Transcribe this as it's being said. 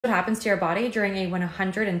What happens to your body during a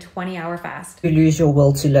 120-hour fast? You lose your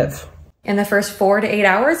will to live. In the first 4 to 8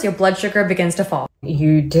 hours, your blood sugar begins to fall.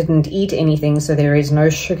 You didn't eat anything, so there is no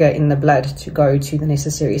sugar in the blood to go to the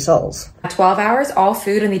necessary cells. At 12 hours, all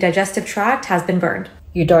food in the digestive tract has been burned.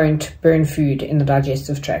 You don't burn food in the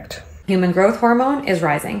digestive tract. Human growth hormone is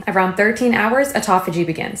rising. Around 13 hours, autophagy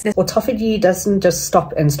begins. Autophagy doesn't just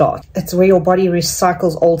stop and start. It's where your body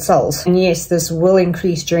recycles old cells. And yes, this will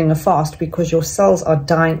increase during a fast because your cells are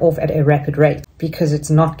dying off at a rapid rate because it's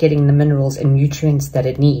not getting the minerals and nutrients that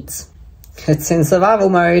it needs. It's in survival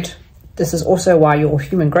mode. This is also why your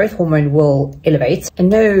human growth hormone will elevate. And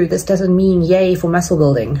no, this doesn't mean yay for muscle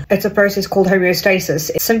building. It's a process called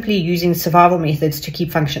homeostasis. It's simply using survival methods to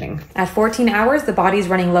keep functioning. At 14 hours, the body's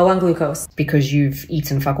running low on glucose. Because you've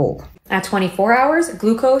eaten fuck all. At 24 hours,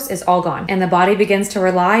 glucose is all gone, and the body begins to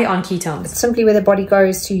rely on ketones. It's simply where the body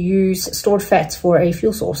goes to use stored fats for a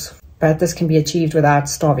fuel source. But this can be achieved without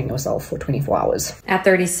starving yourself for 24 hours. At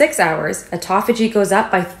 36 hours, autophagy goes up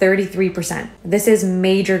by 33%. This is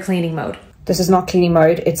major cleaning mode. This is not cleaning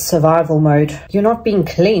mode, it's survival mode. You're not being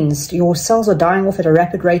cleansed. Your cells are dying off at a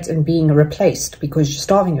rapid rate and being replaced because you're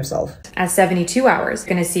starving yourself. At 72 hours,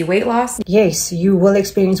 you're going to see weight loss. Yes, you will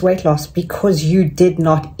experience weight loss because you did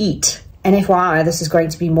not eat. And FYI, this is going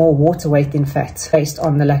to be more water weight than fat based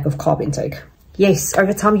on the lack of carb intake. Yes,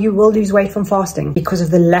 over time you will lose weight from fasting because of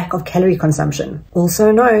the lack of calorie consumption, also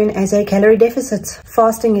known as a calorie deficit.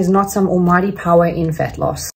 Fasting is not some almighty power in fat loss.